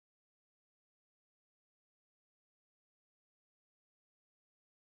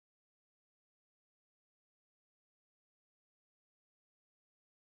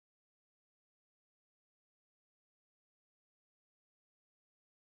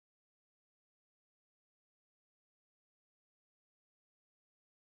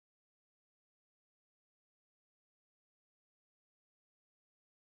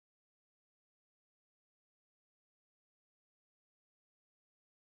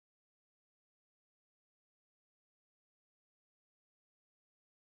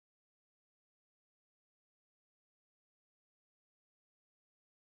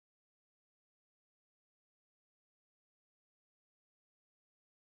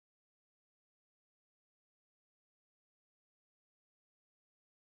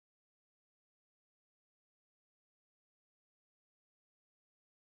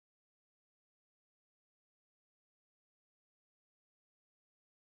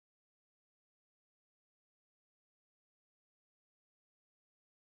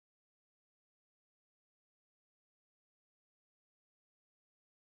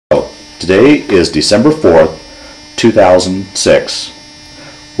Today is December 4th, 2006.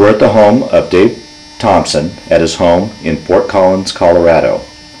 We're at the home of Dave Thompson at his home in Fort Collins, Colorado.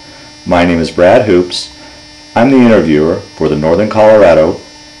 My name is Brad Hoops. I'm the interviewer for the Northern Colorado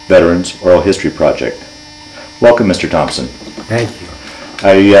Veterans Oral History Project. Welcome, Mr. Thompson. Thank you.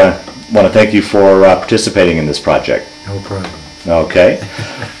 I want to thank you for participating in this project. No problem. Okay.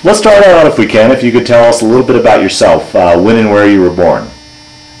 Let's start out if we can. If you could tell us a little bit about yourself, when and where you were born.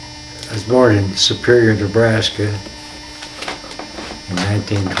 I was born in Superior, Nebraska in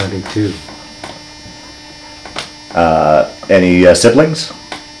 1922. Any siblings?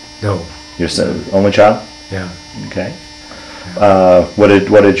 No. You're the only child? Yeah. Okay. What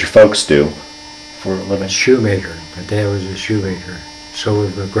did your folks do for a living? Shoemaker. My dad was a shoemaker. So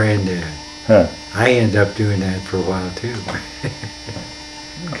was my granddad. Huh. I ended up doing that for a while too.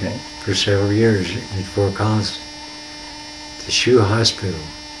 Okay. For several years in Fort Collins, the shoe hospital.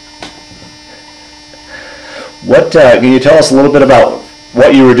 What can you tell us a little bit about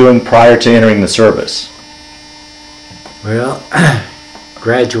what you were doing prior to entering the service? Well,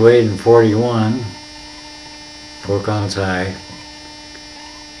 graduated in '41, Fort Collins High,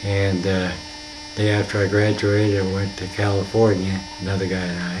 and day after I graduated, I went to California, another guy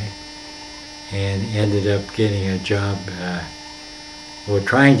and I, and ended up getting a job, well,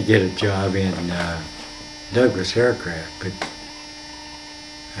 trying to get a job in Douglas Aircraft, but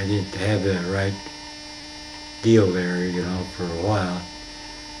I didn't have the right deal there, you know, for a while.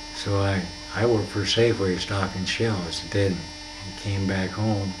 So I worked for Safeway stocking shelves. Then I came back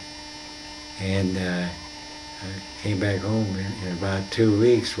home, and I came back home in about 2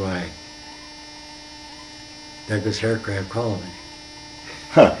 weeks. Why, Douglas Aircraft called me.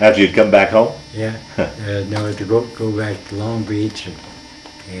 Huh. After you'd come back home? Yeah. No, to go back to Long Beach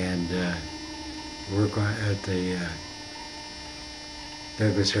and work at the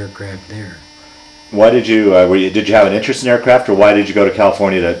Douglas Aircraft there. Why did you, did you have an interest in aircraft, or why did you go to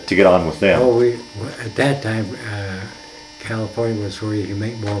California to get on with them? Oh, at that time, California was where you could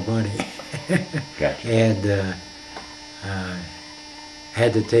make more money. Gotcha. And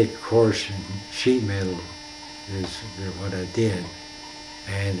had to take a course in sheet metal is what I did.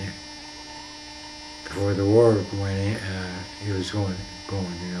 And before the war went in, it was going,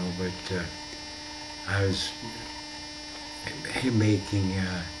 you know, but I was making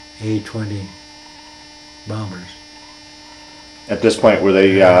A-20 bombers. At this point, were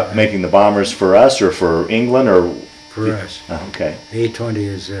they making the bombers for us or for England or? For us. Oh, okay. A-20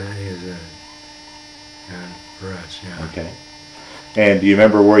 is for us, yeah. Okay. And do you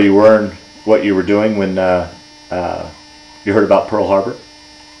remember where you were and what you were doing when you heard about Pearl Harbor?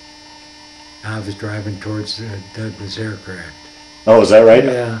 I was driving towards Douglas Aircraft. Oh, is that right?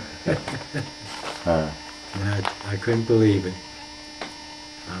 Yeah. And I couldn't believe it,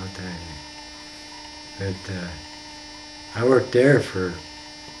 I'll tell you. But I worked there for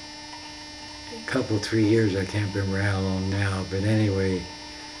a couple, 3 years. I can't remember how long now, but anyway,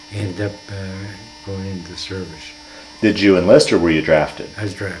 ended up going into the service. Did you enlist or were you drafted? I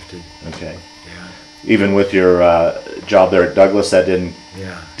was drafted. Okay. Yeah. Even with your job there at Douglas, that didn't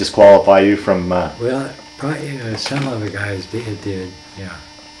disqualify you from? Well, probably some of the guys did, yeah.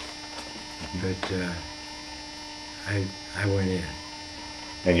 But I went in.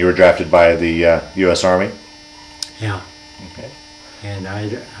 And you were drafted by the U.S. Army? Yeah. Okay. And I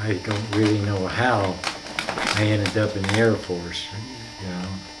don't really know how I ended up in the Air Force, you know.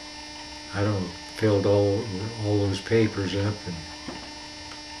 I don't filled all those papers up, and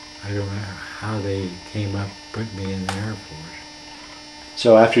I don't know how they came up putting me in the Air Force.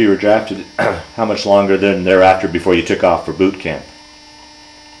 So after you were drafted, how much longer then thereafter before you took off for boot camp?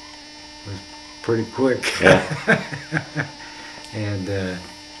 It was pretty quick. Yeah. And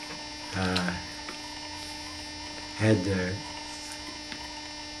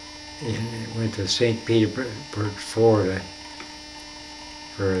went to St. Petersburg, Florida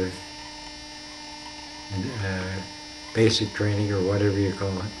for basic training or whatever you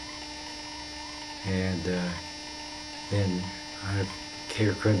call it. And then I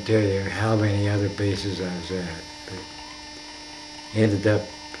couldn't tell you how many other bases I was at, but ended up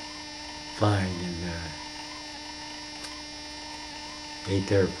flying in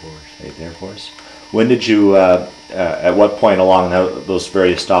 8th Air Force. 8th Air Force. When did you, at what point along those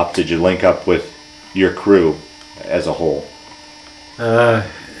various stops did you link up with your crew as a whole? The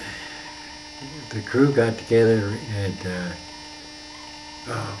crew got together and,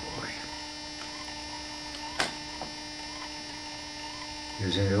 oh boy. It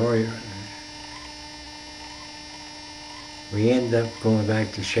was in Oregon. We ended up going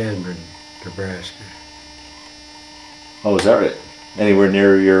back to Chadron, Nebraska. Oh, is that right? Anywhere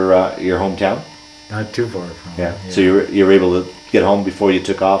near your hometown? Not too far from Yeah. it. So you were able to get home before you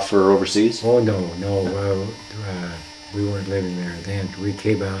took off for overseas? Oh no. We weren't living there then. We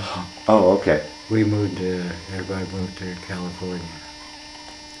came out. Oh, okay. We moved. Everybody moved to California.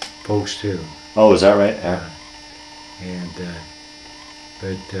 Folks too. Oh, is that right? Yeah. And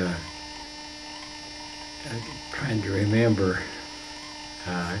I'm trying to remember.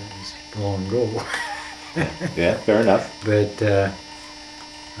 It's long ago. Yeah, fair enough. But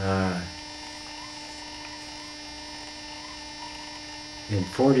in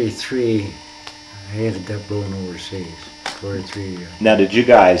 '43, I ended up going overseas. '43. Now, did you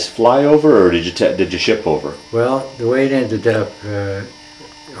guys fly over, or did you ship over? Well, the way it ended up,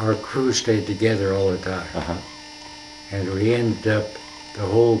 our crew stayed together all the time, Uh-huh. and we ended up, the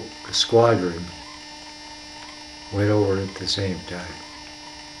whole squadron went over at the same time,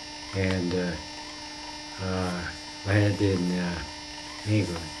 and landed in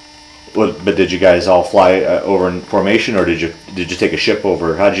England. Well, but did you guys all fly over in formation, or did you take a ship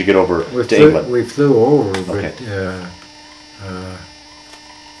over? How did you get over to England? We flew over, Okay. but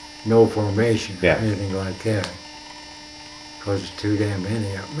no formation or Yeah. anything like that, because it's too damn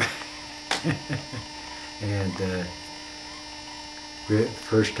many of them. And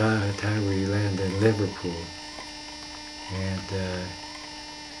first time we landed in Liverpool, and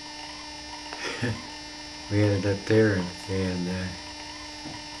we ended up there, and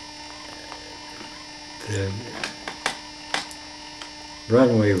the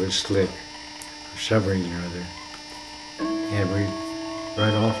runway was slick for some reason or other, and we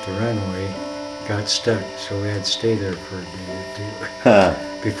right off the runway got stuck, so we had to stay there for a day or two Huh.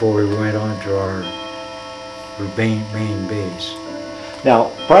 before we went on to our main base.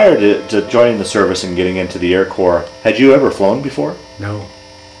 Now, prior to joining the service and getting into the Air Corps, had you ever flown before? No.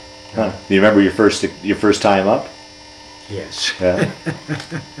 Huh. Do you remember your first time up? Yes. Yeah.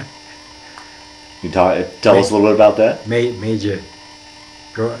 You tell us a little bit about that. Made you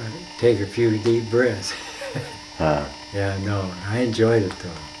take a few deep breaths. Huh. Yeah, no, I enjoyed it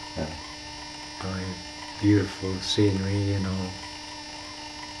though. Yeah. Oh, beautiful scenery, you know.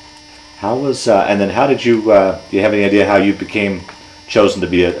 How was and then how did you? Do you have any idea how you became chosen to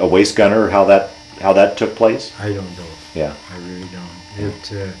be a waist gunner? How that took place? I don't know. Yeah. I really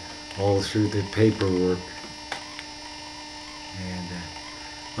don't. It all through the paperwork, and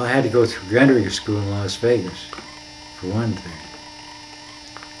I had to go through gunnery school in Las Vegas, for one thing.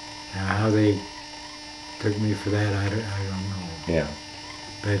 Now how they took me for that, I don't know. Yeah.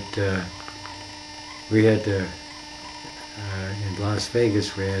 But we had to, in Las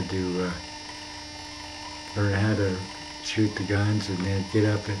Vegas, we had to learn how to shoot the guns, and then get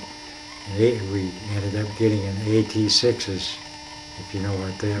up we ended up getting an AT-6s, if you know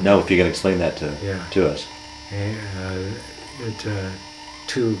what that No, was. if you can explain that Yeah. to us. And, it's a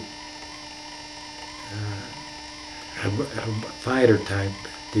fighter type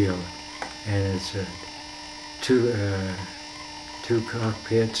deal, and it's two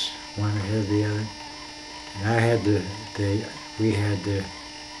cockpits, one ahead of the other. And I had we had the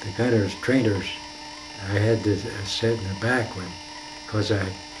gunners, trainers, I had to sit in the back one, because I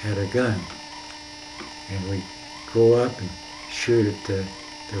had a gun. And we go up and shoot at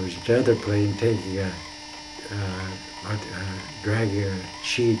there was another plane taking dragging a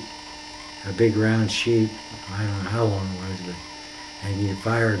sheet, a big round sheet, I don't know how long it was, but, and you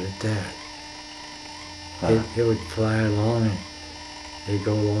fired at that. Huh. It would fly along, and they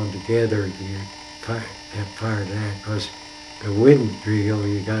go along together. You have fired that, because the wind drill,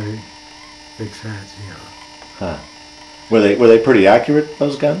 you got to fix that, you know. Huh. Were they pretty accurate,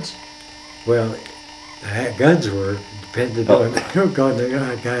 those guns? Well, the guns were, depended on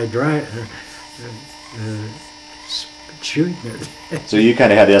the guy driving, shooting it. So you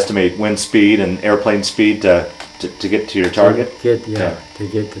kind of had to estimate wind speed and airplane speed to get to your target? To get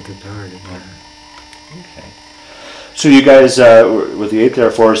to the target. Yeah. Okay. So you guys, with the 8th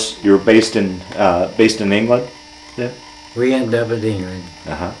Air Force, you were based in England? Yeah. We ended up in England,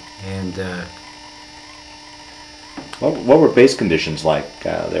 Uh-huh. and What were base conditions like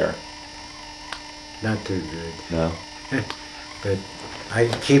there? not too good. No. But I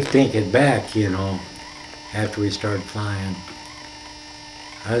keep thinking back, you know, after we started flying.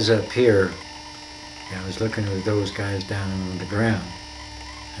 I was up here, and I was looking at those guys down on the ground,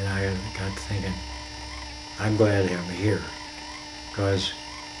 and I got to thinking, I'm glad I'm here, because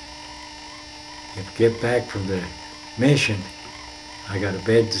if I get back from the mission, I got a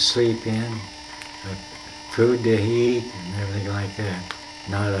bed to sleep in, food to eat, and everything like that.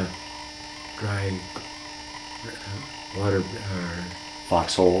 Not a dry water or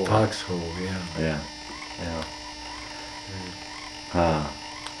Foxhole? foxhole, yeah. Yeah. Yeah.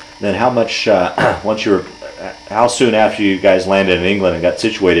 Then how much, once you were, how soon after you guys landed in England and got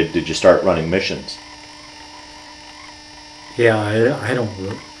situated did you start running missions? Yeah, I don't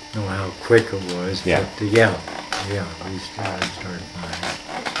know how quick it was, Yeah. but we started flying.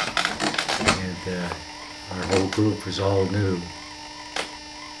 And our whole group was all new.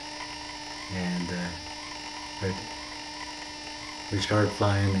 And but we started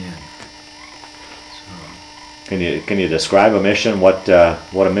flying then. So, Can you describe a mission? What a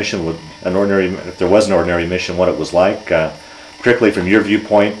mission would an ordinary, if there was an ordinary mission, what it was like, particularly from your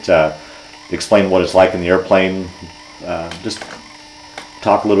viewpoint. Explain what it's like in the airplane. Just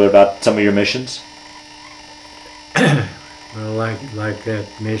talk a little bit about some of your missions. well, like that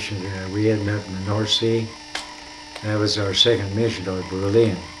mission, we ended up in the North Sea. That was our second mission to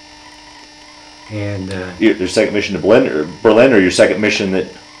Berlin. And Your second mission to Berlin, or your second mission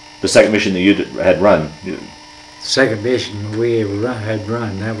the second mission that you had run. second mission we had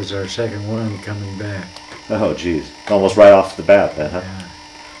run. That was our second one coming back. Oh, geez, almost right off the bat, then, huh? Yeah.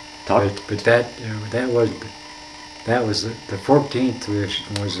 Talk. But that was the 14th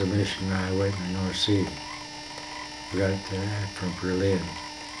mission was the mission I went in the North Sea. We got that from Berlin,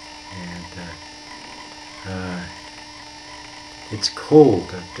 and it's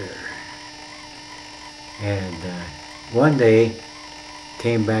cold up there. And one day,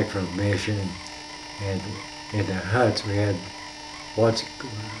 came back from a mission, and in the huts we had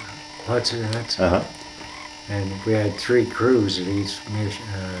huts, and we had 3 crews at each mission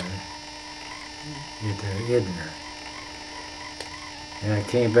in there. And I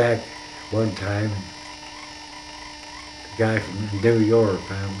came back one time, and the guy from New York,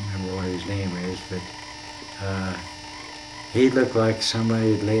 I don't remember what his name is, but he looked like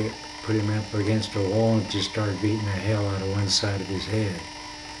somebody had put him up against a wall and just started beating the hell out of one side of his head.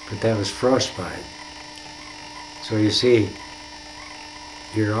 But that was frostbite. So you see,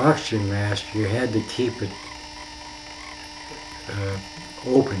 your oxygen mask, you had to keep it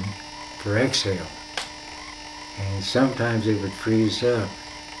open for exhale. And sometimes it would freeze up.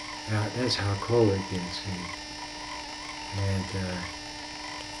 Now, that's how cold it gets, see. And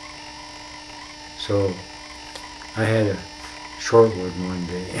so I had a short one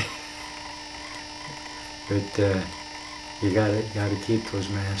day. But you gotta keep those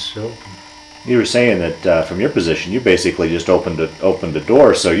masks open. You were saying that from your position, you basically just opened a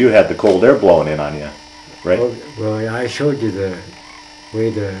door, so you had the cold air blowing in on you, right? Well, I showed you the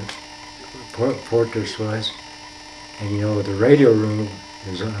way the fortress was, and you know the radio room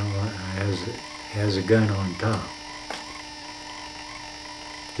has a gun on top.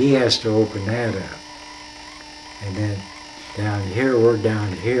 He has to open that up, and then we're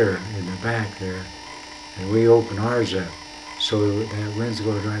down here in the back there, and we open ours up so that wind's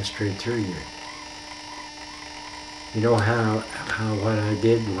going right straight through you. You know what I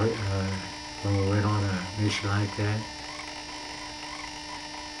did when we went on a mission like that?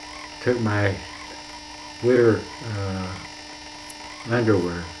 Took my winter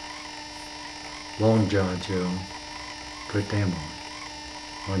underwear, long johns, you know, put them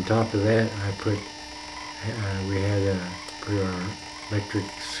on. On top of that, I put we had to put our electric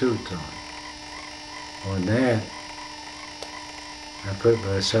suits on. On that, I put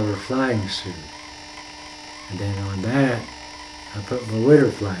my summer flying suit. And then on that, I put my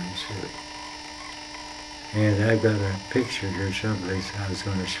winter flying suit. And I've got a picture here someplace I was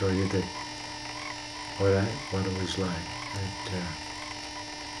going to show you that what it was like. But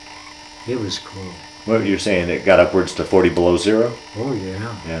it was cool. What you're saying, it got upwards to 40 below zero? Oh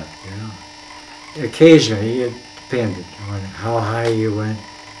yeah. Yeah. Yeah. Occasionally, it depended on how high you went.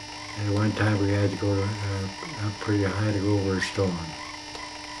 At one time, we had to go up pretty high to go over a storm.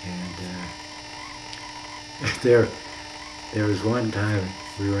 And there was one time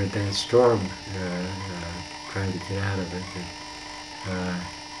we were in that storm trying to get out of it. But,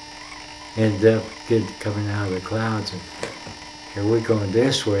 ended up coming out of the clouds, and here we're going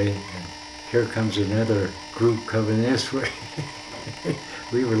this way, and here comes another group coming this way.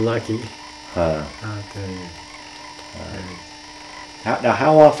 We were lucky. I'll tell you. Now,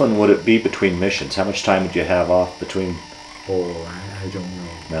 how often would it be between missions? How much time would you have off between? Oh, I don't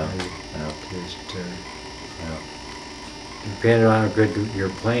know. No. Just depending on how good your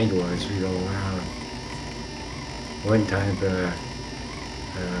plane was, you know. One time,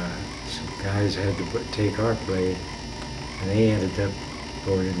 some guys had to take our plane, and they ended up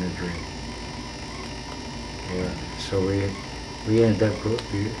going in the drain. Yeah, so we ended up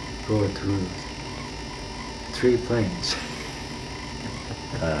going through 3 planes.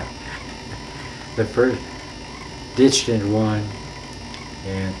 The first ditched in one,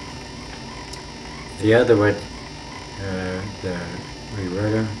 and the other one we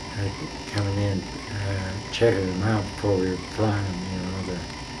read them coming in, checking them out before we were flying them,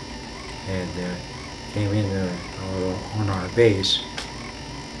 and came in on our base,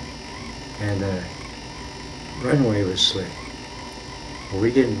 and the runway was slick. Well,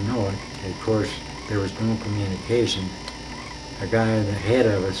 we didn't know it. Of course, there was no communication. A guy in the head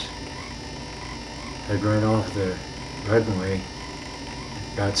of us had run off the runway,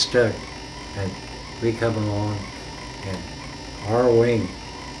 got stuck, and we come along, and our wing,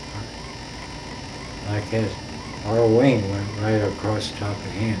 our wing went right across the top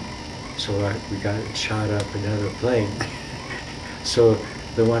of him. So we got shot up another plane. So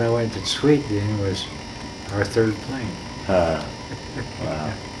the one I went to sweep in was our third plane. Wow.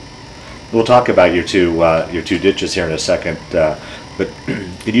 We'll talk about your two ditches here in a second, but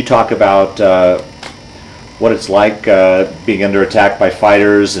can you talk about what it's like being under attack by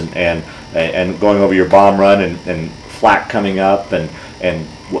fighters and going over your bomb run and flak coming up and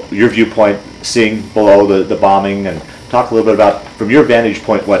your viewpoint seeing below the bombing, and talk a little bit about from your vantage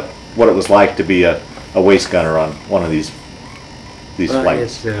point what it was like to be a waist gunner on one of these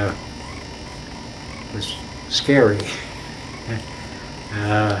flights. It was scary.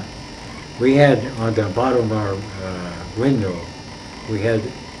 We had on the bottom of our window, we had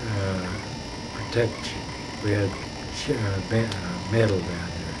protection. We had metal down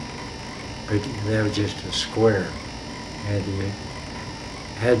there, but that was just a square, and you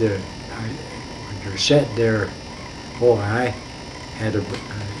had to. When you're sitting there, I had a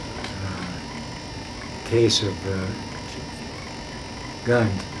case of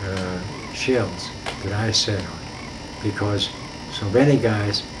gun shells that I sat on, because so many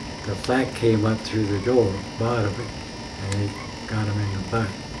guys, the flak came up through the door, bottom of it, and they got them in the butt.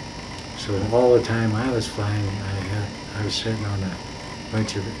 So all the time I was flying, I was sitting on a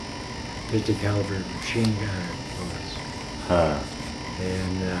bunch of 50 caliber machine gun bullets.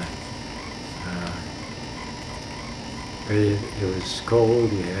 And but it was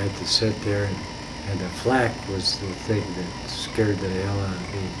cold. You had to sit there, and the flak was the thing that scared the hell out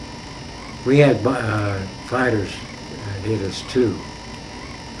of me. We had fighters hit us too,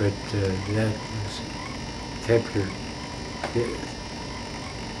 but that was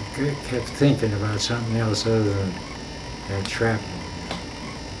kept thinking about something else other than that shrapnel.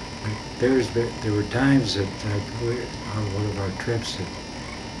 But there were times that on one of our trips that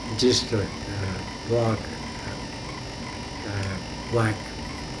just a black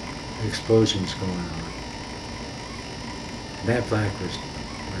explosions going on. And that black was the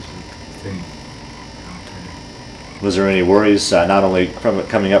thing. Was there any worries, not only from it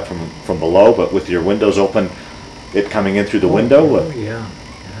coming up from below, but with your windows open, it coming in through the window? Oh, yeah.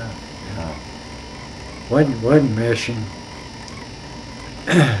 One mission,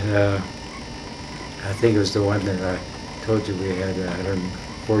 I think it was the one that I told you we had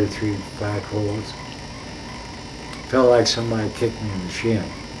 143 black holes. Felt like somebody kicked me in the shin.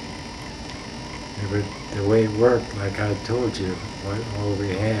 But the way it worked, like I told you, all we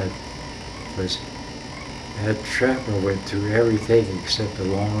had was that shrapnel went through everything except the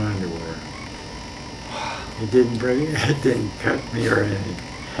long underwear. It didn't cut me or anything.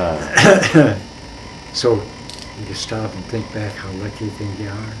 So you can stop and think back how lucky you think you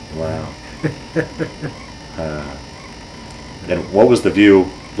are. Wow. And what was the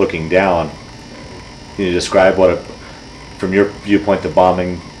view looking down? Can you describe from your viewpoint, the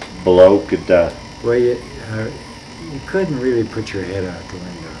bombing below could? Well, you couldn't really put your head out the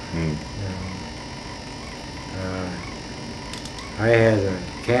window. I had a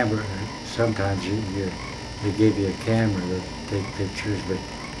camera. Sometimes they gave you a camera to take pictures, but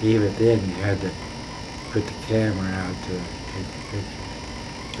even then you had to put the camera out to take the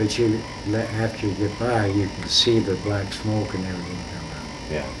picture. But after you get by, you can see the black smoke and everything come out.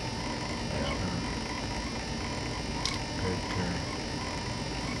 Yeah.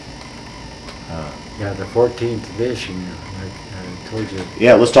 Yeah, the 14th edition, like I told you.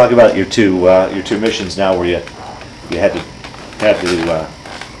 Yeah, let's talk about your two missions now, where you had to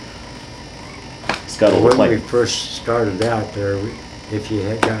scuttle the When we plane. first started out there, if you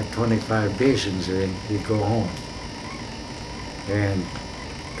had got 25 missions in, you'd go home. And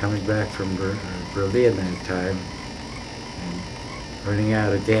coming back from Berlin that time, and running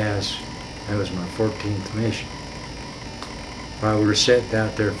out of gas, that was my 14th mission. While we were sitting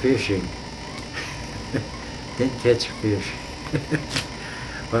out there fishing, didn't catch a fish.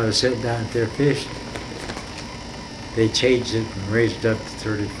 While I was sitting out there fishing, they changed it and raised it up to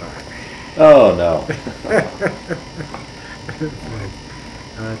 35. Oh no.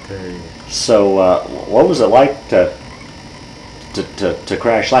 I'll tell you. So what was it like to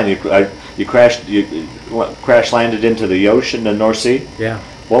crash land? You crash landed into the ocean, the North Sea. Yeah.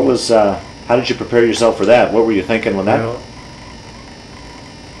 What was? How did you prepare yourself for that? What were you thinking when that? Well,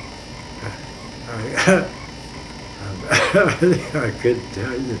 I couldn't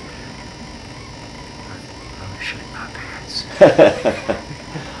tell you. I shit my pants.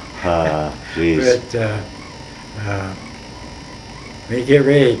 Jeez. But when you get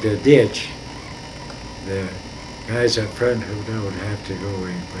ready to ditch, the guys up front who don't have to go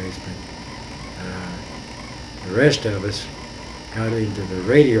anyplace, but the rest of us got into the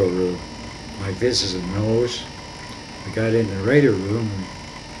radio room. Like this is a nose. We got in the radio room and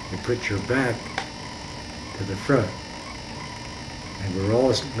you put your back to the front. And we're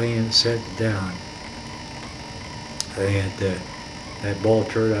all laying set down. And that ball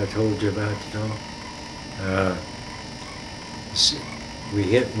turret I told you about, we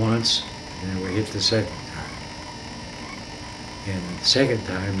hit once and then we hit the second time. And the second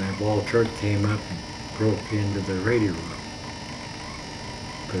time that ball turret came up and broke into the radio room.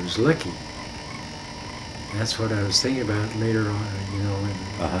 But it was lucky. That's what I was thinking about later on, when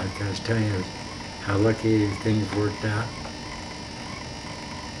I was telling you how lucky things worked out.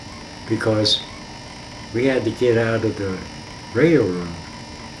 Because we had to get out of the radio room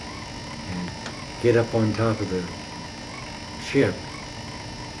and get up on top of the ship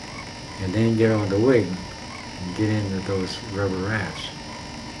and then get on the wing and get into those rubber rafts.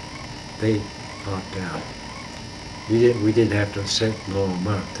 They popped out. We didn't have to set and blow them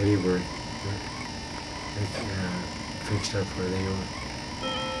up. They were fixed up where they were.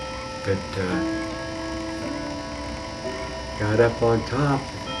 But got up on top,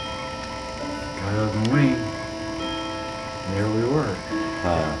 got on the wing, and there we were.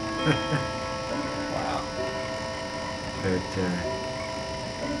 Wow. But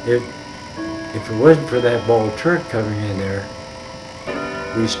if it wasn't for that ball turret coming in there,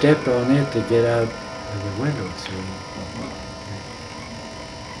 we stepped on it to get out of the window.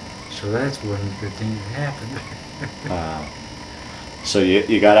 So that's one good thing that happened. So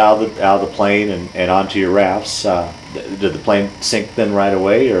you got out of the plane and onto your rafts. Did the plane sink then right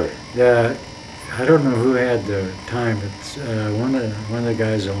away, or? I don't know who had the time, but one of the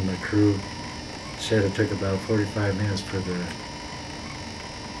guys on the crew said it took about 45 minutes for the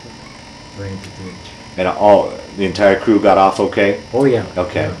plane to ditch. And the entire crew got off okay? Oh yeah.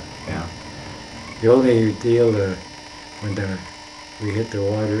 Okay. Yeah. The only deal when we hit the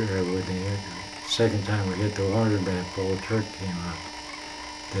water, when the second time we hit the water, that ball turret came up.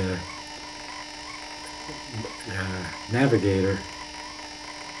 The navigator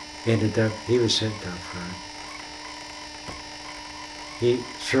ended up, he was sitting up front. He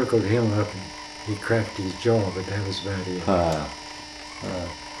circled him up and he cracked his jaw, but that was about it.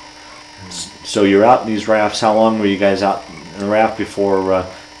 So you're out in these rafts. How long were you guys out in the raft before?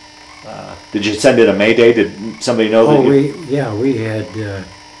 Did you send in a mayday? Did somebody know that? We had.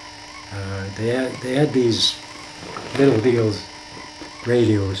 They had these little deals,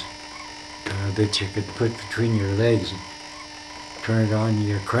 radios that you could put between your legs and turn it on.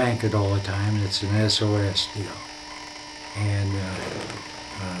 You crank it all the time, and it's an SOS deal. And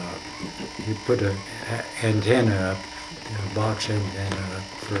you put an antenna up, a box antenna up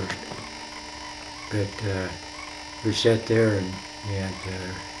first. But we sat there and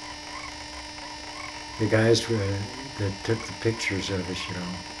the guys that took the pictures of us,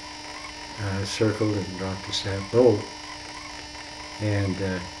 circled and dropped us that boat. And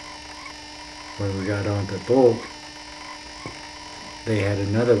when we got on the boat, they had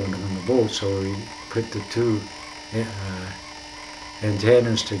another one on the boat, so we put the two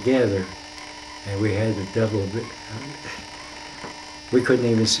antennas together, and we had the double. We couldn't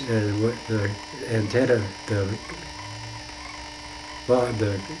even the antenna, the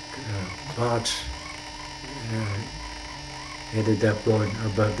box ended up going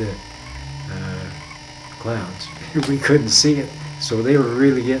above the clouds. We couldn't see it, so they were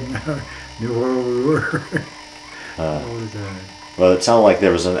really knew where we were all the time. Well, it sounded like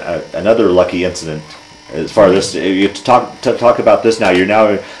there was another lucky incident. As far as this, you talk about this now. You're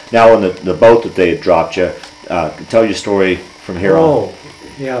now on the boat that they had dropped you. Tell your story from here on. Oh,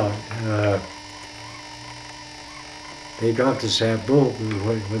 yeah. They dropped us that boat.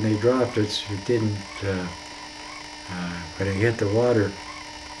 When they dropped us, it didn't. When it hit the water,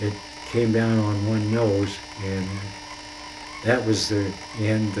 it came down on one nose, and that was the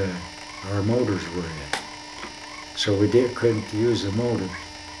end our motors were in. So we couldn't use the motors,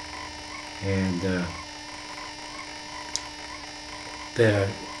 and the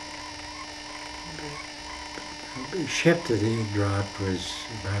ship that he dropped was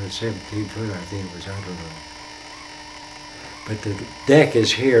about a 17 foot, I think it was, I don't know. but the deck is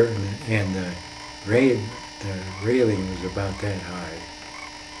here, and the railing was about that high.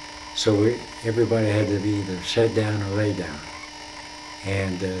 So everybody had to be either sit down or lay down.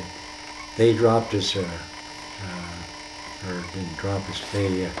 And they dropped us, or didn't drop us,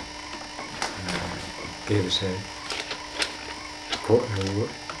 they gave us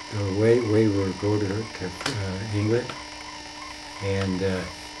the way we were going to England. And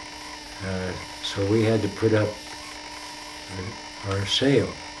so we had to put up our sail.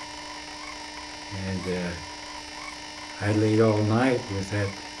 And I laid all night with that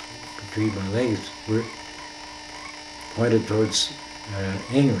between my legs, pointed towards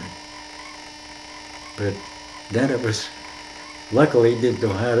England. But none of us, luckily, didn't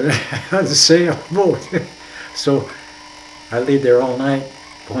know how to sail a boat. So I laid there all night,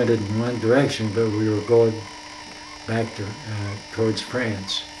 pointed in one direction, but we were going back to towards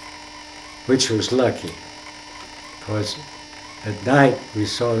France, which was lucky, because at night we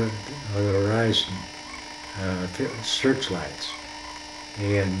saw on the horizon searchlights,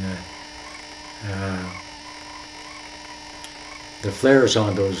 and the flares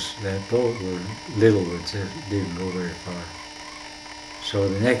on that boat were little ones, that didn't go very far. So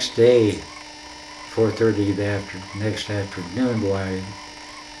the next day, 4:30 next afternoon, while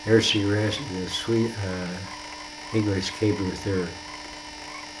Air Sea Rescue, the English came with their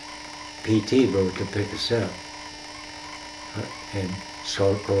PT boat to pick us up. And so,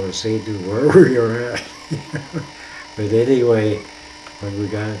 of course, they knew where we were at. But anyway,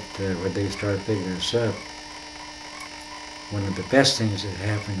 when they started picking us up, one of the best things that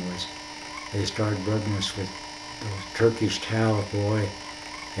happened was they started rubbing us with those Turkish towel, boy,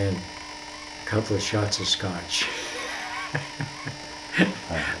 and a couple of shots of scotch.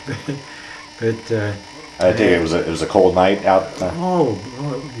 but I think it was a cold night out. Oh,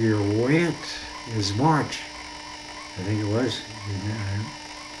 you're wet. It was March. I think it was.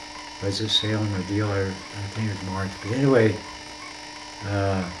 Was it sailing or deal? I think it was March. But anyway,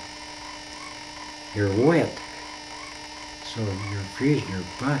 you're wet. So you're freezing your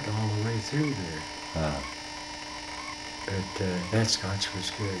butt all the way through there. But that scotch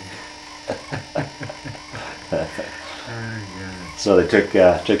was good. So they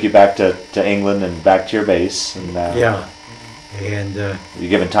took you back to England and back to your base, and yeah, and you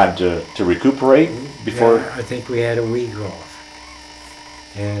given time to recuperate before. Yeah, I think we had a week off,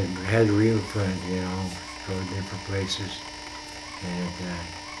 and we had real fun, go to different places, and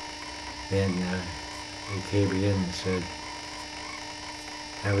then they came in and said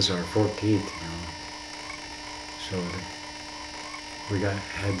that was our 14th, so we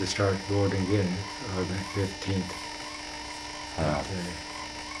had to start going again on the 15th.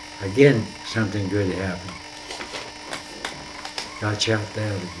 Again, something good happened. Got shot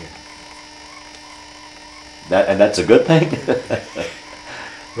down again. That's a good thing?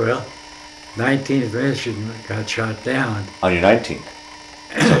 Well, 19th mission got shot down. On your 19th?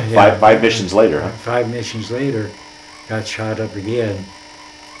 So yeah, five missions later, huh? 5 missions later, got shot up again.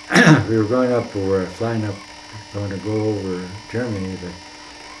 We were flying up, going to go over Germany, but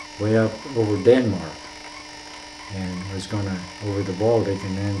way up over Denmark. And was going to over the Baltic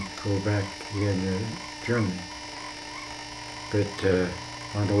and then go back again to Germany. But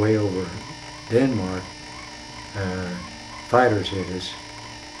on the way over Denmark, fighters hit us,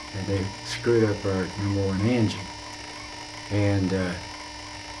 and they screwed up our #1 engine. And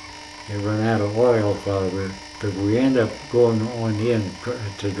it ran out of oil but we end up going on in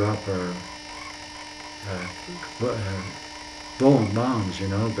to drop our bombs,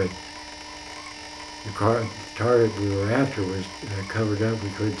 but the target we were after was covered up.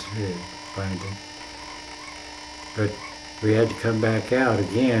 We couldn't find it. But we had to come back out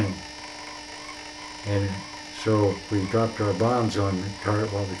again, and so we dropped our bombs on the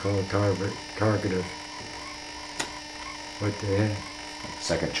what we call a target of what the heck?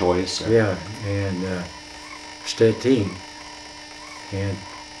 Second choice. Yeah, and Stettin. And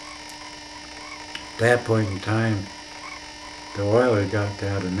at that point in time, the oil had got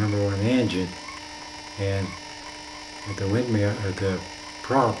out of #1 engine, and the windmill, the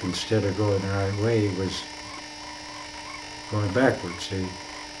prop, instead of going the right way, was going backwards, see?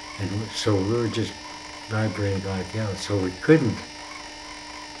 And so we were just vibrating like hell, so we couldn't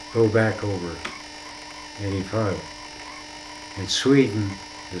go back over any farther. In Sweden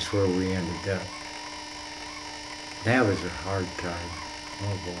is where we ended up. That was a hard time.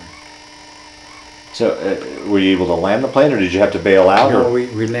 Oh boy. So were you able to land the plane, or did you have to bail out? No, or?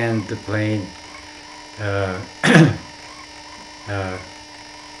 we landed the plane.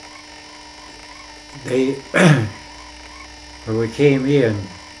 When we came in,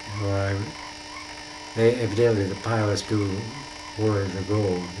 they evidently the pilots do where to go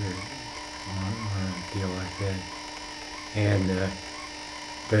on a deal like that. And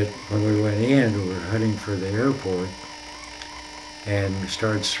but when we went in, we were heading for the airport, and we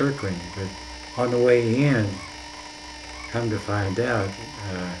started circling. But on the way in, come to find out,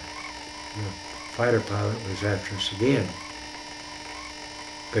 the fighter pilot was after us again.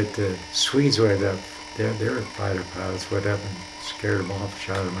 But the Swedes went up, their fighter pilots went up and scared them off,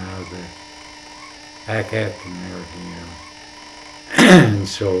 shot them out of the ack and everything, you know. And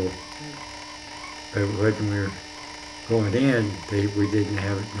so, but when we were going in, we didn't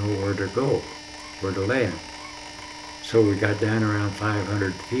have nowhere to go, where to land. So we got down around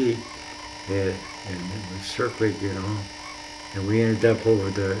 500 feet, and it was circling, you know, and we ended up over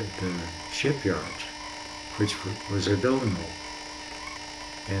the shipyards, which was a domo.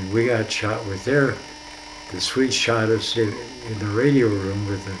 And we got shot with the Swedes shot us in the radio room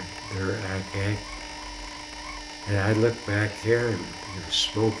with their AK. And I looked back there, and it was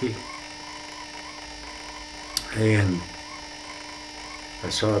smoky. And I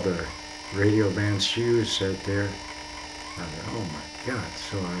saw the radio man's shoes set there. I thought, oh my God.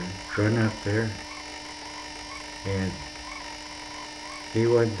 So I run up there, and he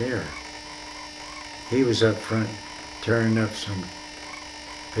wasn't there. He was up front tearing up some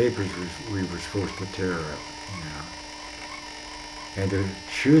papers we were supposed to tear up, you know. And the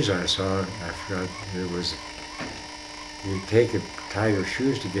shoes I saw, I forgot, there was, you tie your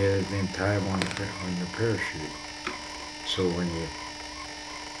shoes together and then tie them on your parachute. So when you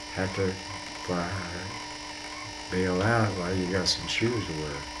have to bail out, well, you got some shoes to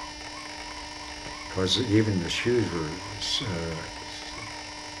wear. Because even the shoes were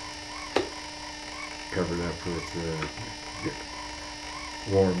covered up with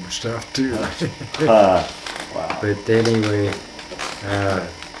warm stuff too. Wow. But anyway,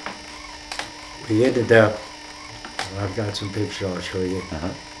 we ended up, well, I've got some pictures I'll show you,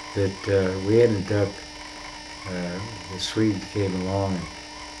 that we ended up, the Swede came along and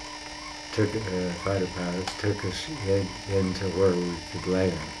took, fighter pilots took us into where we could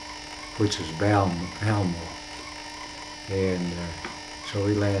land, which was Malmo. And so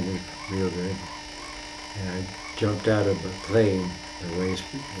we landed real good. And I jumped out of the plane, the waist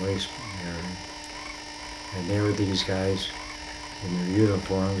area, and there were these guys in their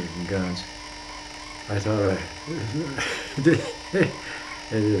uniforms and guns. I thought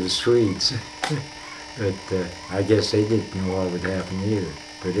it was Swedes, but I guess they didn't know what would happen either.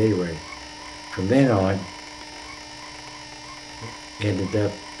 But anyway, from then on, ended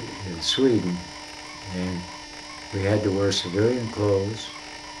up in Sweden, and we had to wear civilian clothes,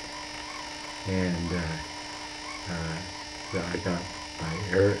 and I got my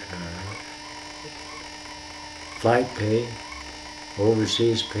flight pay,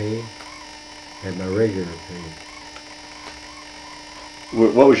 overseas pay, and my regular pay.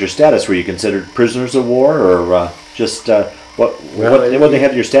 What was your status? Were you considered prisoners of war, or just what they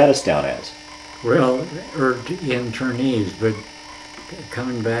have your status down as? Well, or internees, but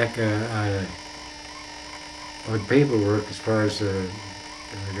coming back on paperwork as far as the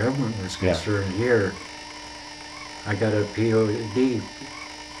government was concerned here, I got a POD,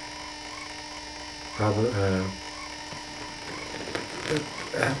 probably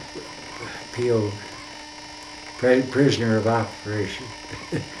prisoner of operation.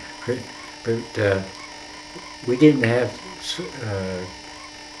 But we didn't have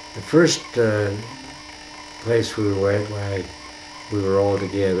the first place we went. We were all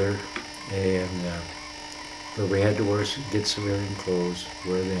together, and but we had to get civilian clothes,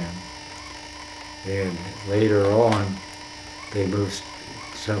 wear them. And later on, they moved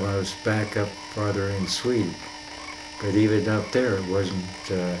some of us back up farther in Sweden. But even up there, it wasn't,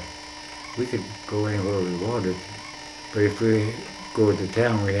 we could go anywhere we wanted. But if we go to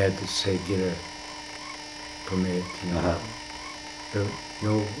town, we had to say, get a permit, you know. So,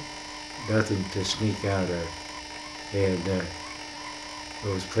 nothing to sneak out of. And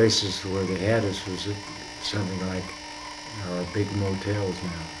those places where they had us was something like our big motels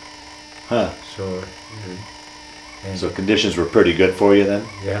now. Huh. So conditions were pretty good for you then?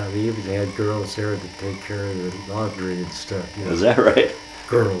 Yeah, they even had girls there to take care of the laundry and stuff. You know. Is that right?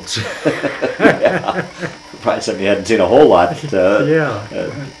 Girls. Yeah. Probably something you hadn't seen a whole lot. Yeah.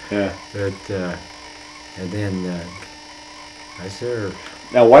 Yeah. But and then I served.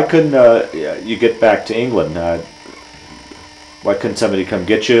 Now, why couldn't you get back to England? Why couldn't somebody come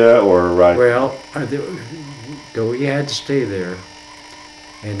get you, or? Well, we had to stay there,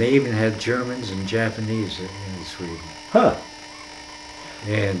 and they even had Germans and Japanese in Sweden. Huh.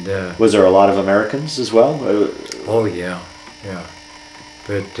 And was there a lot of Americans as well? Oh yeah, yeah.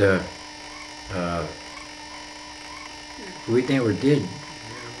 But we never did.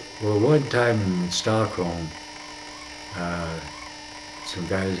 Well, one time in Stockholm, some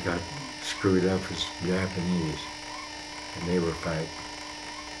guys got screwed up with some Japanese, and they were fighting.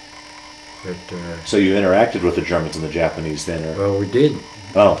 But So you interacted with the Germans and the Japanese then, or? well, we did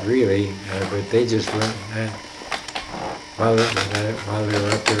Oh, really, but they just went while they were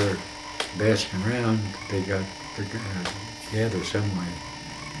up there basking around. They got together some way.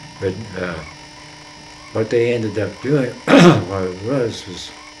 But what they ended up doing, what it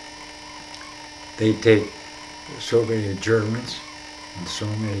was they take so many Germans and so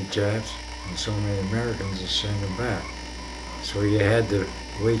many Japs and so many Americans and send them back. So you had to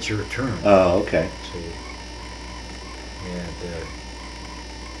wait your turn. oh, okay. See, and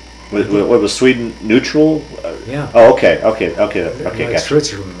What was Sweden neutral? yeah, Oh, okay, okay, like gotcha.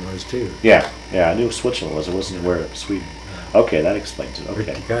 Switzerland was too. Yeah, I knew Switzerland was. I wasn't aware of Sweden. Okay, that explains it. But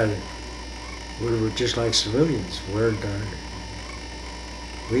Okay. you got we were just like civilians.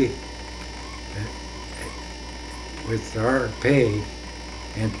 We with our pay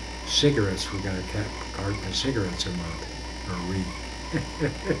and cigarettes, we got a carton of cigarettes a month, or we.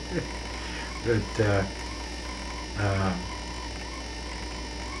 But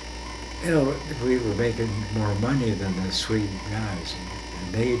you know, we were making more money than the Sweden guys,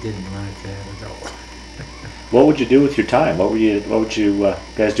 and they didn't like that at all. What would you do with your time? What would you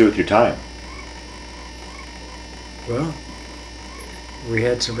guys do with your time? Well, we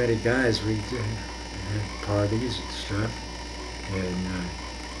had so many guys, we had parties and stuff, and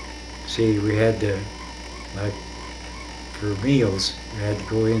see, we had to, like, for meals, we had to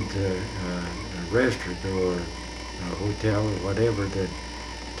go into a restaurant or a hotel or whatever to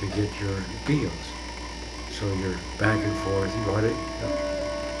get your meals. So you're back and forth, you want it,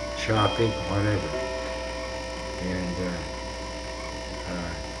 shopping, whatever. And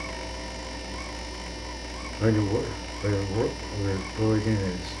when we're going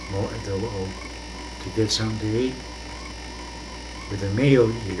in to get something to eat, with a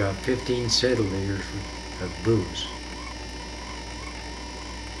meal you got 15 centiliters of booze.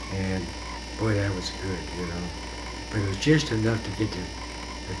 And boy, that was good, you know. But it was just enough to get the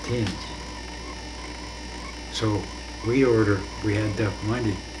tins. So we had enough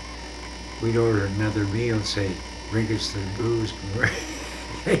money, we'd order another meal and say, bring us the booze.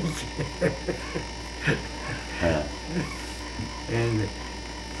 And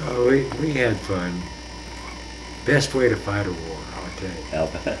we had fun. Best way to fight a war, I'll tell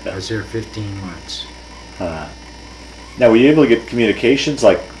you. I was there 15 months. Now, were you able to get communications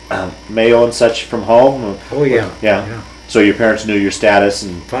like mail and such from home? Oh yeah. Yeah. So your parents knew your status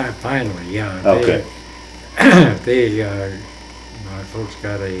and. Finally, yeah. Oh, good. My folks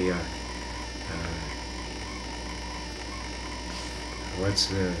got a. What's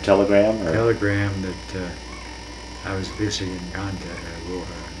the Telegram? Or? telegram that I was missing in contact,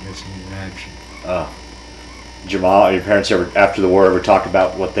 missing in action. Did your mom or your parents ever, after the war, ever talk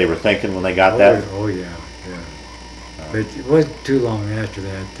about what they were thinking when they got that? Oh yeah. But it wasn't too long after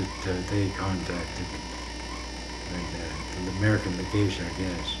that they contacted the American Vacation, I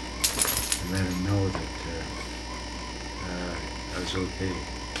guess, and let them know that I was okay.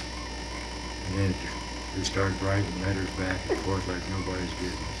 And then we started writing letters back and forth like nobody's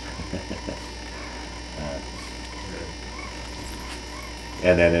business.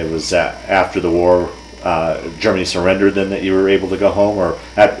 And then it was after the war, Germany surrendered. Then that you were able to go home, or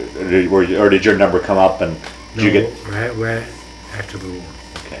did your number come up and did you get? Right after the war.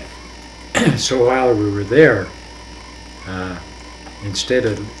 Okay. So while we were there, instead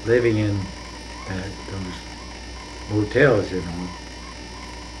of living in those motels, you know,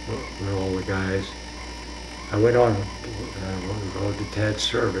 with all the guys, I went on what we call detached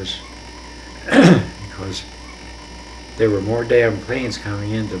service because there were more damn planes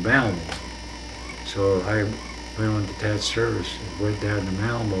coming into Malmo. So I went on detached service and went down to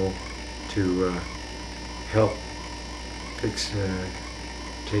Malmo to help fix,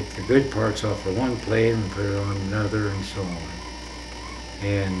 take the good parts off of one plane and put it on another and so on.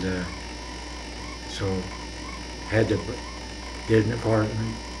 And so had to get an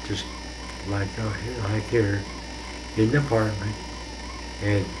apartment, just like here, get an apartment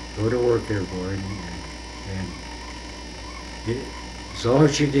and go to work every morning and get, as long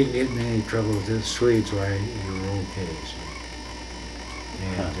as you didn't get in any trouble with the Swedes, why you were okay. So,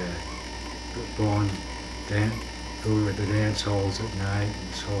 and go on, go to the dance halls at night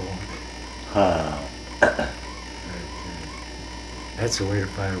and so on. But, that's the way to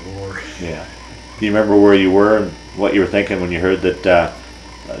fight a war. Yeah. Do you remember where you were and what you were thinking when you heard that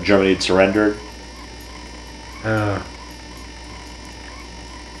Germany had surrendered?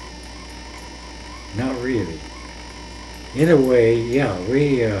 Not really. in a way, yeah, I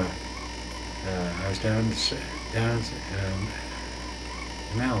was down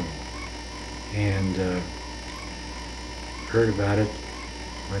Malibu, and heard about it,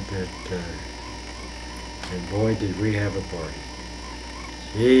 went that, and boy, did we have a party.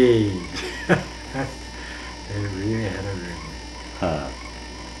 Gee, they really had a room. Huh.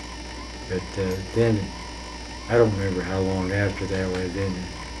 But then, I don't remember how long after that was, then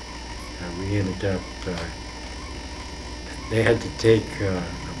we ended up, they had to take a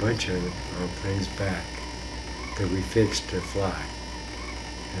bunch of our planes back that we fixed to fly.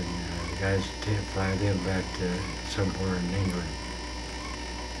 And the guys did fly them back to somewhere in England.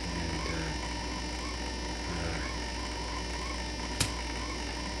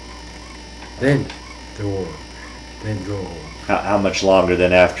 And then the war, then go home. How much longer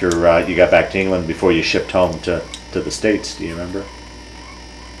than after you got back to England before you shipped home to the States? Do you remember?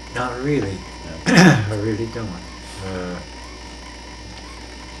 Not really. Yeah. I really don't.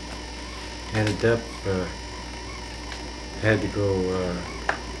 Ended up, had to go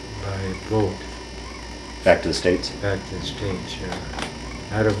by boat Back to the States? back to the States.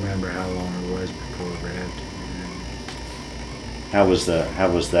 I don't remember how long it was before Brad. How was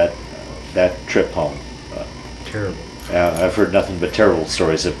that trip home? Terrible. I've heard nothing but terrible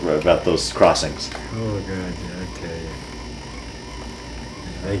stories about those crossings. Oh God, I tell you.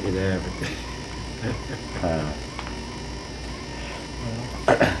 They could have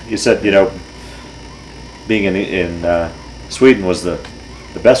it. You said, being in Sweden was the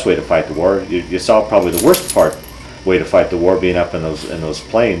best way to fight the war. You saw probably the worst way to fight the war, being up in those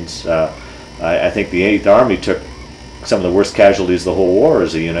planes. I think the 8th Army took some of the worst casualties of the whole war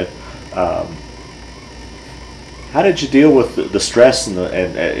as a unit. How did you deal with the stress and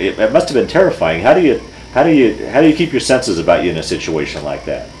it must have been terrifying. How do you keep your senses about you in a situation like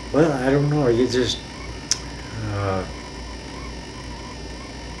that? Well, I don't know. You just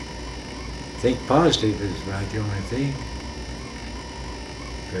think positive is about the only thing.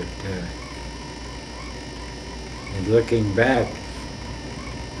 But in looking back,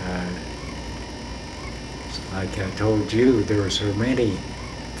 like I told you, there were so many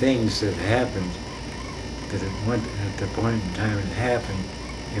things that happened that at the point in time it happened,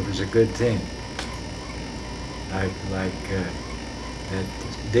 it was a good thing. Like that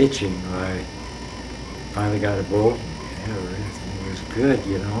ditching, I finally got a boat, and everything was good,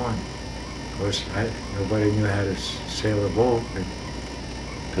 And of course, nobody knew how to sail a boat.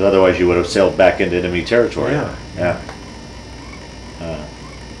 Because otherwise you would have sailed back into enemy territory. Yeah. Yeah.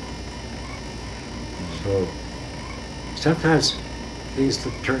 So sometimes things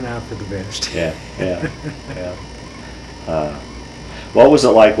turn out for the best. Yeah. What was it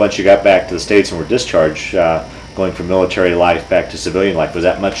like once you got back to the States and were discharged, going from military life back to civilian life? Was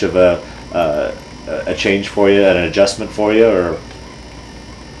that much of a change for you, an adjustment for you, or?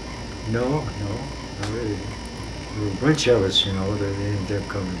 No, not really. There were a bunch of us, that ended up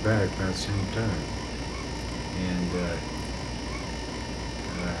coming back about the same time. And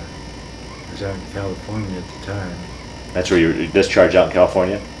I was out in California at the time. That's where you were discharged, out in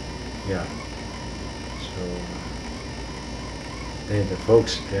California? Yeah. So then the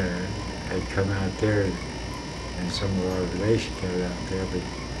folks had come out there, and some of our relations came out there, but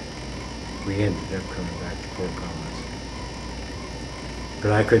we ended up coming back to Fort Collins.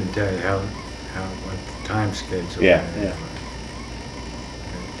 But I couldn't tell you what the time schedule Yeah. was.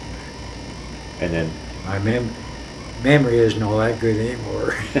 And then My memory isn't all that good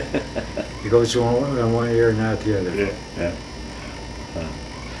anymore. It goes on one ear and out the other. Yeah.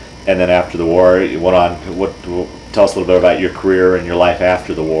 And then after the war, you went on. Tell us a little bit about your career and your life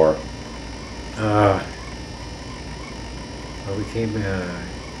after the war. Well, we came.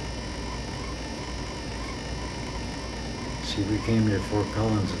 We came to Fort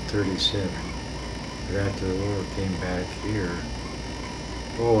Collins in '37. But after the war, we came back here.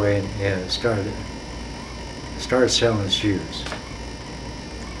 Oh, and started selling shoes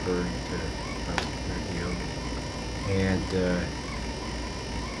for the deal, and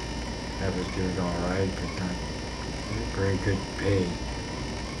that was doing all right, but not very good pay.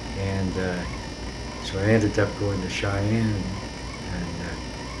 And so I ended up going to Cheyenne and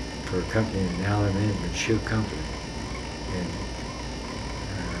for a company, an Allen Management Shoe Company, and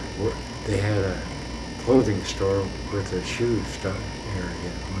they had a clothing store with a shoe store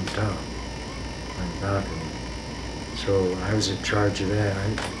area on top, on the balcony. So I was in charge of that.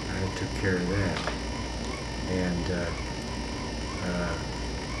 I took care of that, and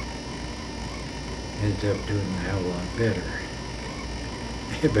ended up doing a hell of a lot better.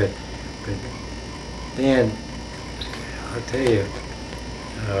 but then I'll tell you,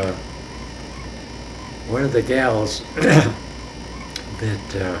 one of the gals that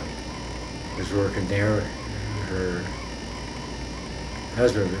was working there, her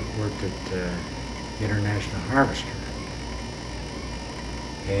husband worked at International Harvester.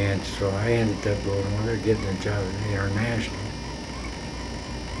 And so I ended up going over there, getting a job at International.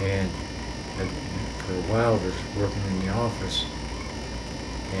 And for a while I was working in the office.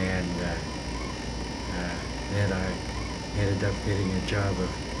 And then I ended up getting a job of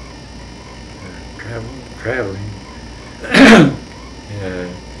traveling.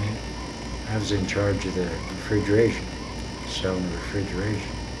 I was in charge of the refrigeration, selling the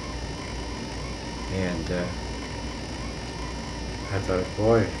refrigeration. And I thought,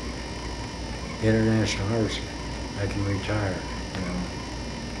 boy, International Harvester, I can retire, you know.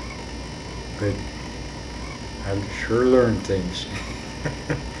 But I sure learned things.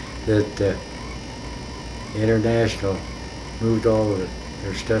 That International moved all of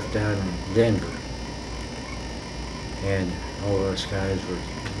their stuff down in Denver. And all those guys were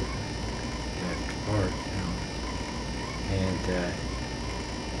left apart, you know. And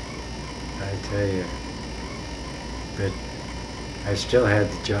I tell you, but I still had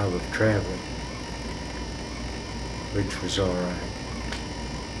the job of traveling, which was all right.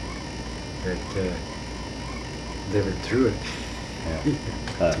 But living through it. Yeah.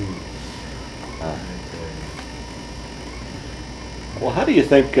 Well, how do you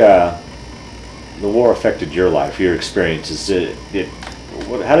think the war affected your life, your experiences?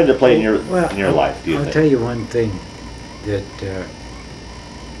 How did it play in your life? Do you think? I'll tell you one thing that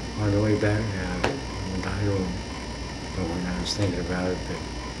on the way back, I don't know when I was thinking about it, but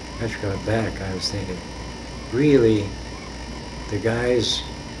after I got back, I was thinking, really, the guys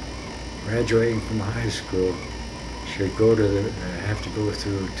graduating from high school should have to go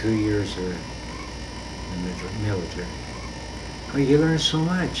through 2 years of the military. Well, you learn so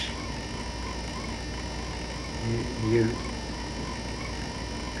much. You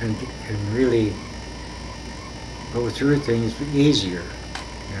can really go through things easier,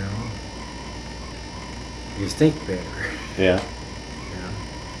 you know. You think better. Yeah.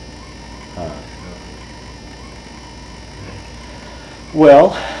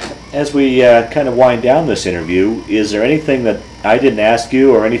 Well, as we kind of wind down this interview, is there anything that I didn't ask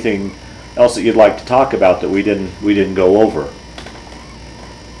you, or anything else that you'd like to talk about that we didn't go over?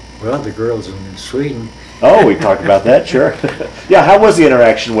 Well, the girls in Sweden. Oh, we talked about that, sure. Yeah, how was the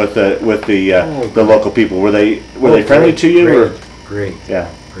interaction with the local people? Were they friendly to you? Great, or? Great. Yeah.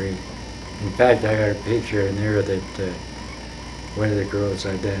 Great. In fact, I got a picture in there that one of the girls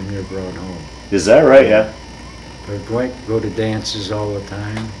I damn near brought home. Is that right? Yeah. But go to dances all the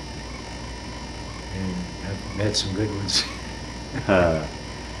time, and I've met some good ones.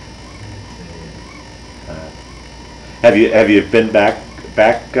 Have you been back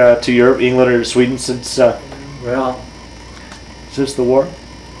to Europe, England, or Sweden since Well, since the war?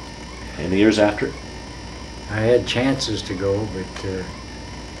 In the years after? I had chances to go, but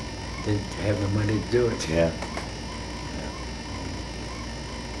didn't have the money to do it. Yeah.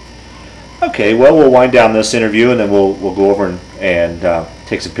 Okay, well, we'll wind down this interview, and then we'll go over and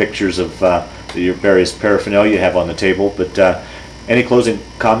take some pictures of your various paraphernalia you have on the table. But any closing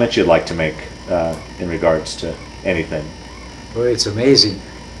comments you'd like to make in regards to anything? Well, it's amazing.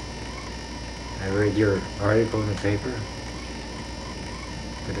 I read your article in the paper,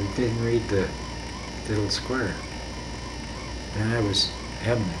 but I didn't read the little square. And I was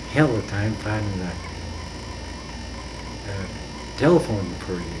having a hell of a time finding a telephone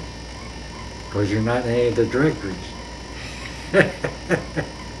for you, because you're not in any of the directories.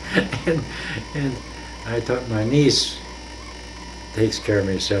 and I thought my niece takes care of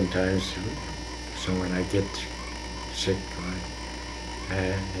me sometimes, so when I get sick,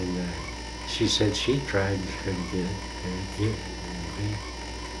 and she said she tried and couldn't get it.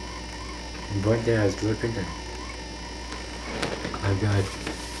 And one day I was looking and I got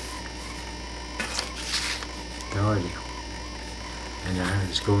the audio, and I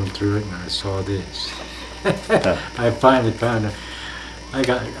was going through it and I saw this. I finally found it. I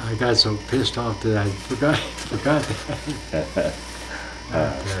got so pissed off that I forgot that.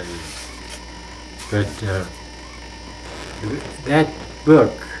 But that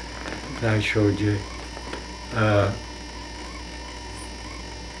book that I showed you, I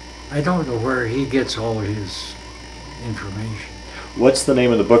don't know where he gets all his information. What's the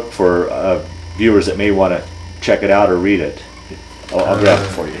name of the book for viewers that may want to check it out or read it? I'll grab it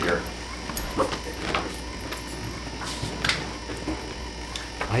for you here.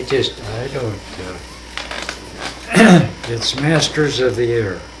 I don't, it's Masters of the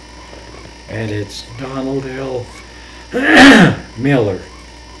Air, and it's Donald L. Miller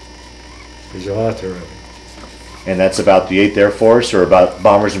is the author of it. And that's about the 8th Air Force, or about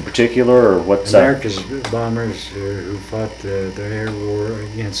bombers in particular, or what's America's bombers who fought the air war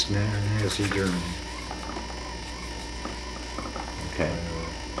against Nazi Germany. Okay.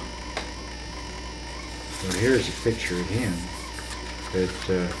 Well, here's a picture of him. But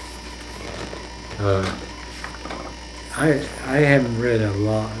I haven't read a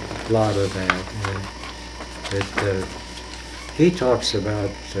lot of that. But he talks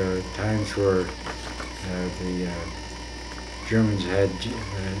about times where the Germans had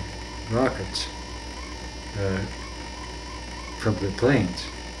rockets from the planes.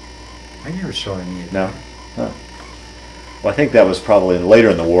 I never saw any of that. No? Huh. Well, I think that was probably later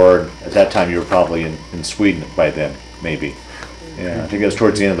in the war. At that time, you were probably in Sweden by then, maybe. Yeah, I think it was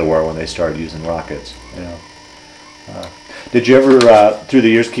towards the end of the war when they started using rockets. Yeah. Did you ever, through the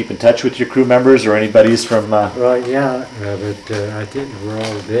years, keep in touch with your crew members or anybody's from? Well, yeah, but I think we're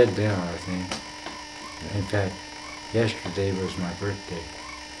all dead now, I think. In fact, yesterday was my birthday.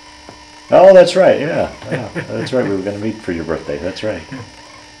 Oh, that's right. Yeah, yeah, that's right. We were going to meet for your birthday. That's right.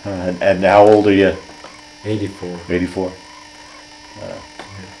 And how old are you? 84. 84.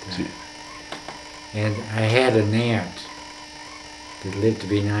 And I had an aunt that lived to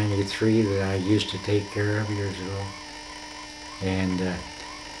be 93 that I used to take care of years ago. And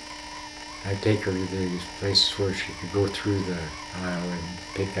I'd take her to these places where she could go through the aisle and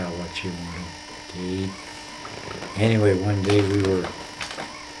pick out what she wanted to eat. Anyway, one day we were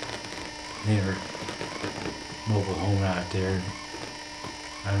in her mobile home out there.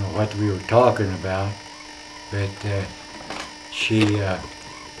 I don't know what we were talking about, but she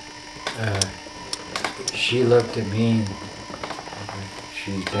looked at me and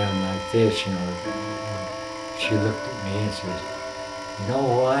she's down like this, you know. She looked at me and says, "You know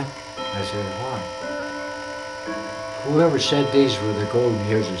what?" I said, "What?" "Whoever said these were the golden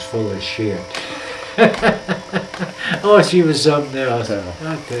years is full of shit." Oh, she was something else,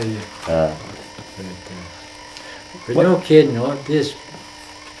 I'll tell you. But no kidding, this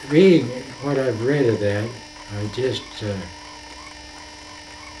reading what I've read of that, I just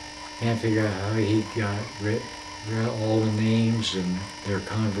can't figure out how he got all the names and their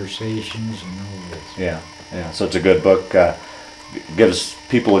conversations and all this. Yeah, yeah. So it's a good book. Gives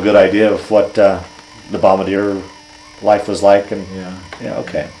people a good idea of what the bombardier life was like, and yeah.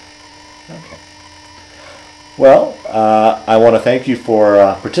 Okay. Well, I want to thank you for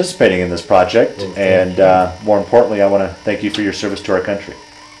participating in this project, and more importantly, I want to thank you for your service to our country.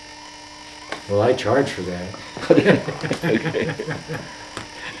 Well, I charge for that. Okay.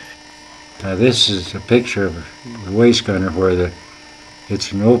 Now this is a picture of the waist gunner where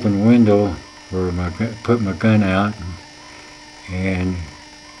it's an open window where I put my gun out, and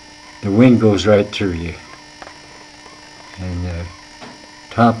the wind goes right through you. And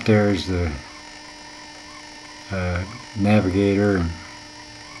top there is the navigator and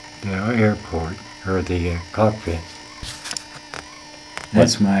the airport, or the cockpit.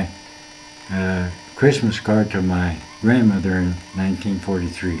 That's my Christmas card to my grandmother in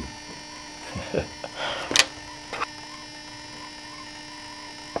 1943.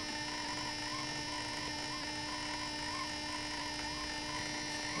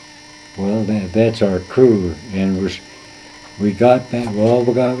 Well, that's our crew, and we got back. Well,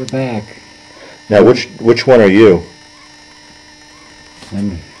 we got back. Now, which one are you?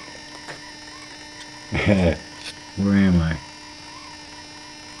 And where am I?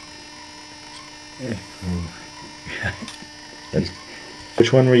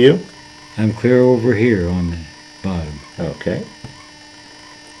 Which one were you? I'm clear over here on the bottom. Okay.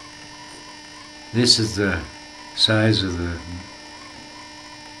 This is the size of the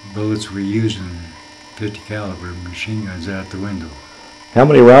bullets we use in 50 caliber machine guns out the window. How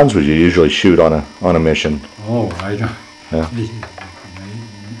many rounds would you usually shoot on a mission? Oh, I don't. Yeah.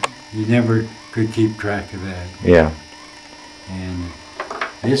 You never could keep track of that. Yeah. And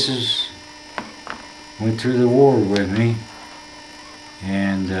this went through the war with me,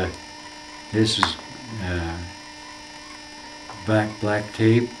 and this is black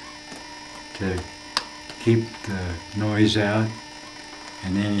tape to keep the noise out,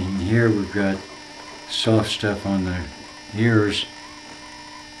 and then in here we've got soft stuff on the ears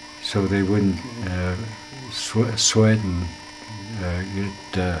so they wouldn't sweat and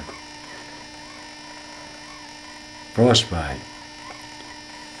get frostbite.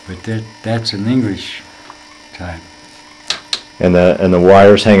 But that's an English type. And the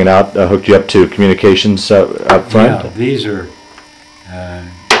wires hanging out hooked you up to communications up front? Yeah, these are,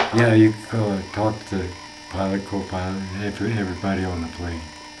 yeah, you talk to the pilot, co-pilot, everybody on the plane.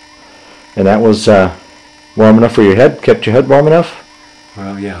 And that was warm enough for your head? Kept your head warm enough?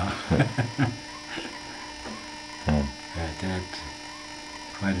 Well, yeah. that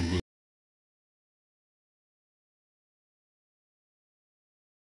quite a deal.